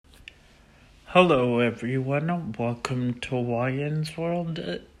Hello everyone, welcome to Wyan's World.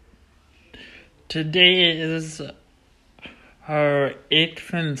 Today is our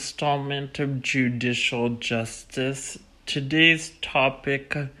 8th installment of Judicial Justice. Today's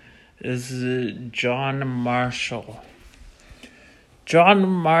topic is John Marshall. John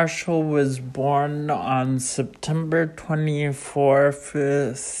Marshall was born on September 24th,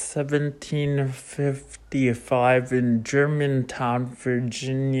 1755 in Germantown,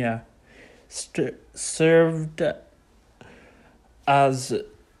 Virginia. Served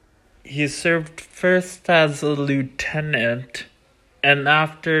first as a lieutenant, and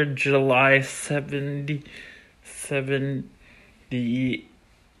after July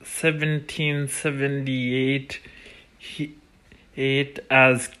 1778,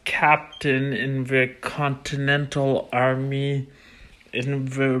 as captain in the Continental Army in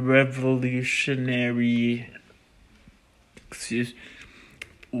the Revolutionary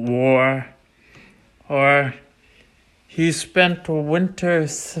War. He spent winter,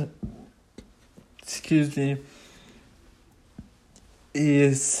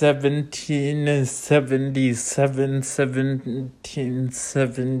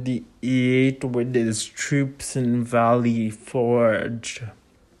 with his troops in Valley Forge.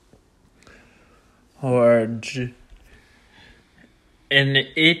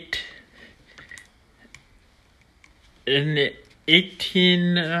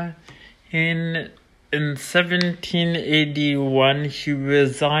 In 1781, he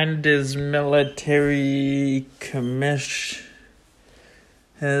resigned his military commission,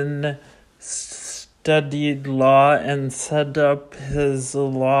 studied law, and set up his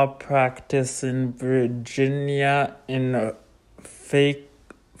law practice in Virginia in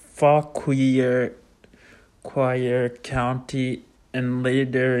Fauquier County and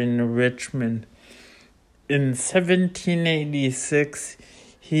later in Richmond. In 1786,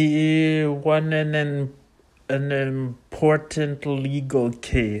 he won an important legal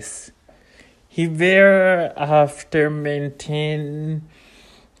case. He thereafter maintained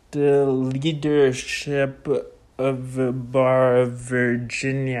the leadership of the Bar of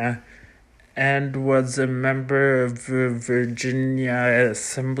Virginia and was a member of the Virginia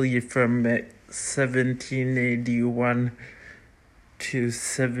Assembly from 1781 to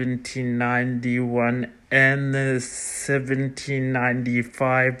 1791 and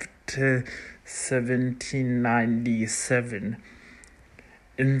 1795 to 1797.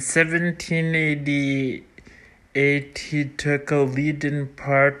 In 1788, he took a leading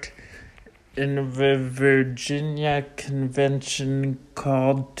part in the Virginia Convention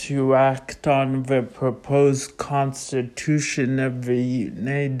called to act on the proposed Constitution of the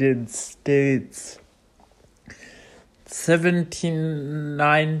United States.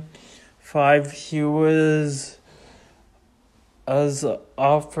 1795, he was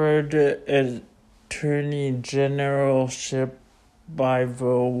offered attorney generalship by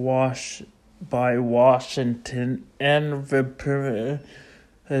Washington and the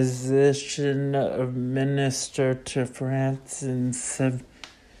position of minister to France in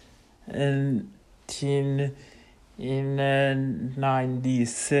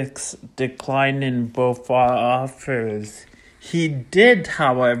 1796, declining both offers. He did,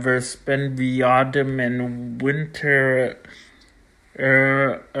 however, spend the autumn and winter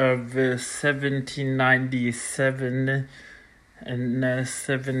of 1797 and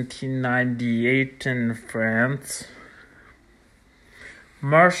 1798 in France.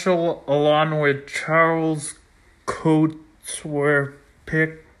 Marshall, along with Charles Cotesworth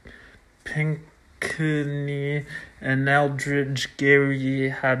Pinckney and Eldridge Gerry,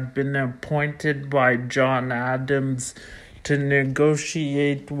 had been appointed by John Adams to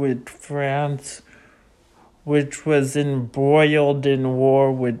negotiate with France, which was embroiled in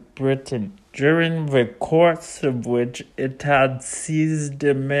war with Britain, during the course of which it had seized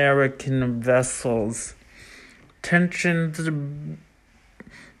American vessels. Tensions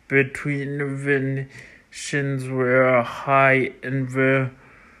between the nations were high, and the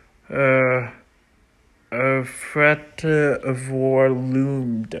threat of war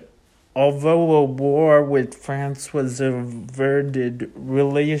loomed. Although a war with France was averted,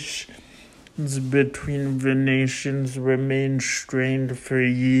 relations between the nations remained strained for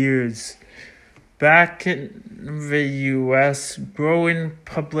years. Back in the U.S., growing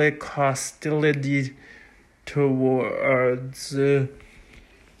public hostility towards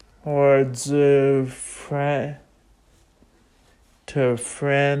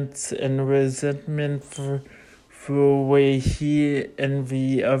France and resentment for the way he and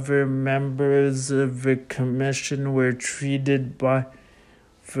the other members of the commission were treated by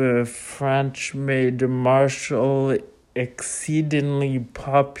the French made Marshall exceedingly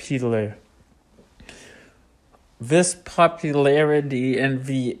popular. This popularity and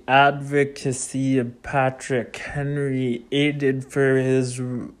the advocacy of Patrick Henry aided his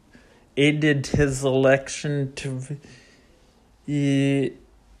election to the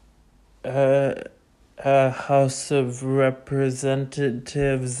House of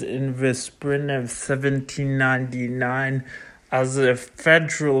Representatives in the spring of 1799 as a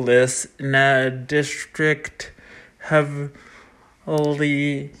Federalist in a district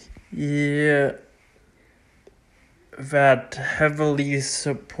that heavily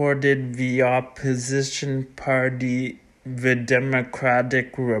supported the opposition party, the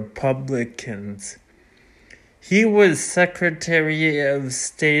Democratic Republicans. He was Secretary of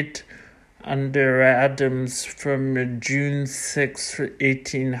State under Adams from June 6,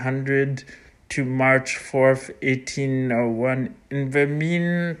 1800 to March 4, 1801. In the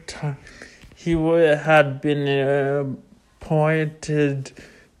meantime, he had been appointed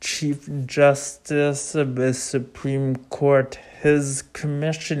Chief Justice of the Supreme Court, his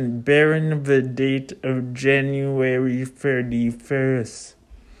commission bearing the date of January 31st.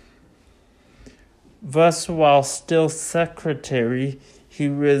 Thus, while still Secretary, he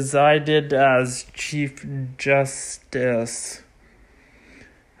resided as Chief Justice.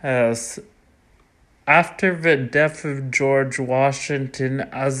 After the death of George Washington,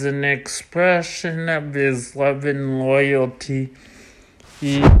 as an expression of his love and loyalty,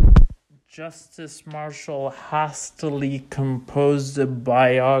 Justice Marshall hastily composed a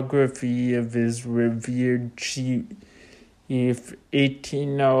biography of his revered chief,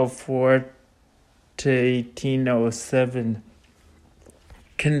 1804 to 1807,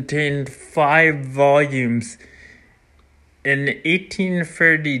 contained 5 volumes. In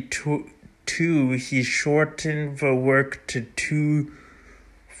 1832, he shortened the work to 2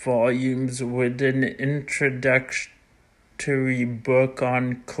 volumes with an introductory book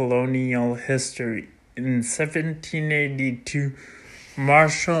on colonial history. In 1782,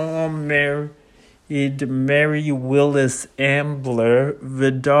 Marshall married Mary Willis Ambler, the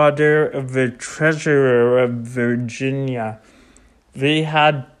daughter of the Treasurer of Virginia. They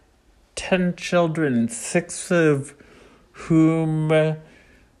had 10 children, 6 of whom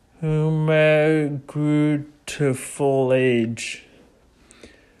grew to full age.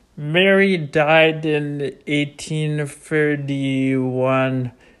 Mary died in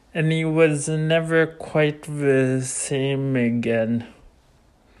 1831, and he was never quite the same again.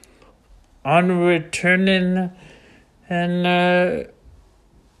 On returning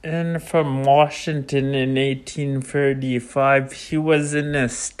from Washington in 1835, he was in a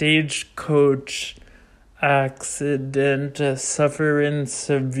stagecoach accident, suffering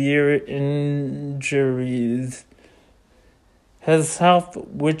severe injuries. His health,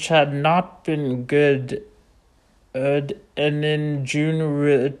 which had not been good, and in June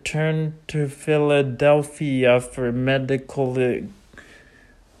returned to Philadelphia for medical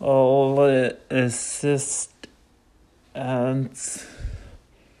assistance.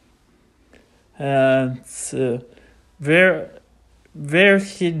 There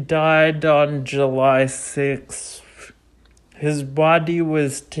he died on July 6th. His body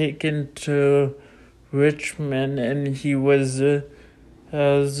was taken to Richmond, and he was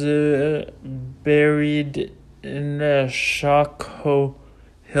buried in the Shockoe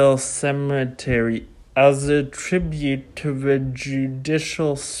Hill Cemetery. As a tribute to the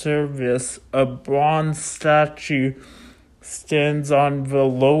judicial service, a bronze statue stands on the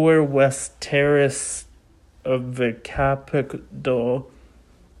lower west terrace of the Capitol.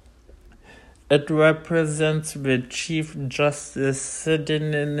 It represents the Chief Justice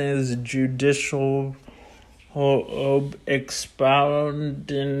sitting in his judicial robe,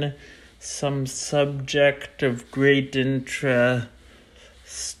 expounding some subject of great interest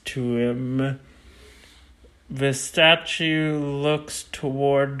to him. The statue looks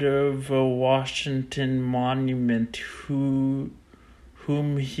toward the Washington Monument, whom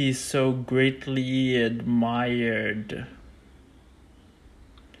he so greatly admired.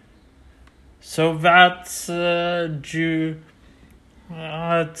 So that's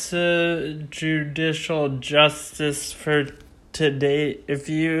judicial justice for today.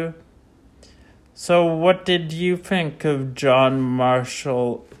 So what did you think of John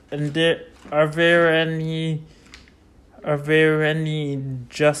Marshall? And are there any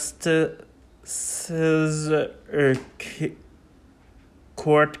justices or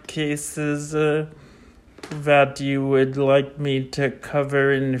court cases that you would like me to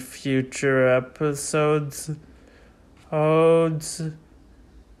cover in future episodes? Let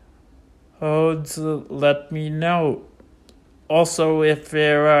me know. Also, if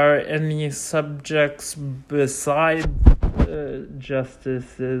there are any subjects besides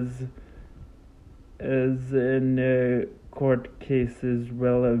justices as in court cases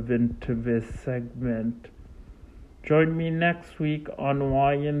relevant to this segment. Join me next week on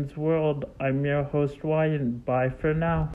Wyand's World. I'm your host, Wyand. Bye for now.